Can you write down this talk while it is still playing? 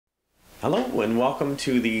Hello and welcome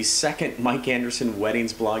to the second Mike Anderson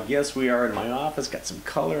Weddings blog. Yes, we are in my office, got some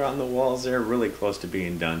color on the walls there, really close to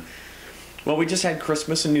being done. Well, we just had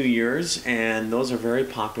Christmas and New Year's, and those are very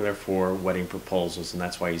popular for wedding proposals, and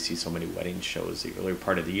that's why you see so many wedding shows the earlier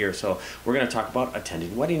part of the year. So we're going to talk about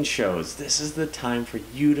attending wedding shows. This is the time for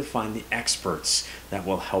you to find the experts that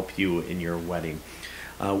will help you in your wedding.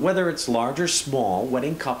 Whether it's large or small,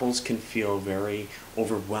 wedding couples can feel very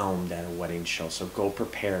overwhelmed at a wedding show, so go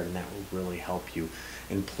prepared and that will really help you.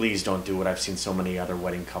 And please don't do what I've seen so many other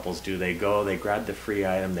wedding couples do. They go, they grab the free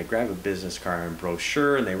item, they grab a business card and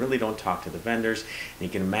brochure, and they really don't talk to the vendors. And you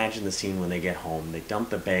can imagine the scene when they get home. They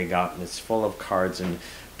dump the bag out and it's full of cards and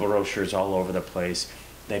brochures all over the place.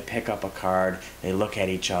 They pick up a card, they look at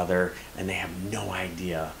each other, and they have no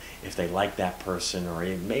idea if they like that person, or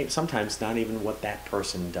sometimes not even what that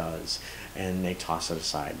person does, and they toss it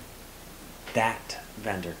aside. That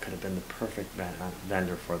vendor could have been the perfect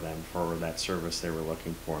vendor for them, for that service they were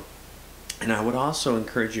looking for. And I would also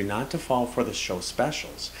encourage you not to fall for the show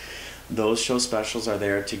specials. Those show specials are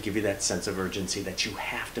there to give you that sense of urgency that you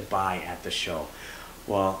have to buy at the show.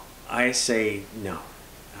 Well, I say no.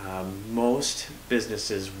 Most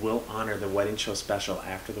businesses will honor the wedding show special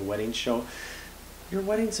after the wedding show. Your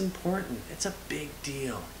wedding's important. It's a big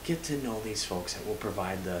deal. Get to know these folks that will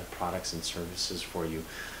provide the products and services for you.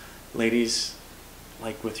 Ladies,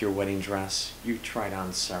 like with your wedding dress, you tried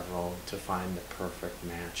on several to find the perfect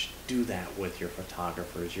match. Do that with your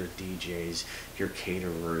photographers, your DJs, your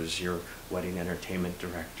caterers, your wedding entertainment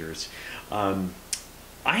directors.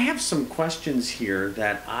 I have some questions here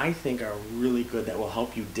that I think are really good that will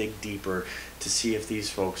help you dig deeper to see if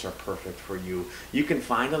these folks are perfect for you. You can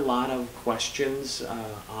find a lot of questions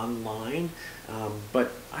online,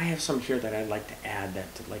 but I have some here that I'd like to add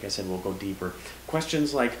that, like I said, will go deeper.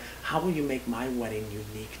 Questions like, how will you make my wedding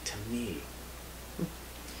unique to me?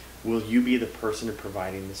 Will you be the person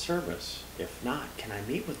providing the service? If not, can I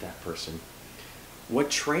meet with that person?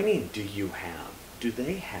 What training do you have? Do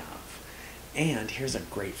they have? And here's a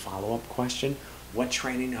great follow-up question. What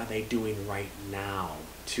training are they doing right now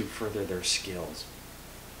to further their skills?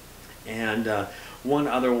 And one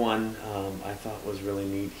other one I thought was really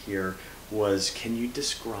neat here was, can you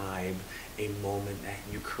describe a moment that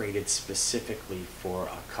you created specifically for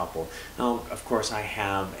a couple? Now, of course, I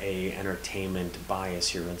have a entertainment bias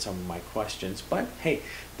here in some of my questions, but hey,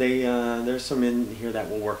 there's some in here that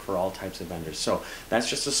will work for all types of vendors. So that's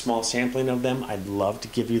just a small sampling of them. I'd love to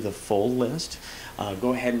give you the full list.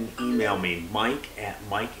 Go ahead and email me, Mike at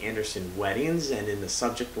Mike Anderson Weddings, and in the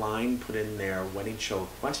subject line put in there wedding show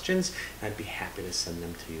questions. I'd be happy to send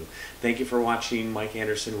them to you. Thank you for watching Mike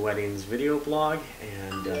Anderson Weddings video blog,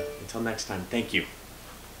 and until next time, thank you.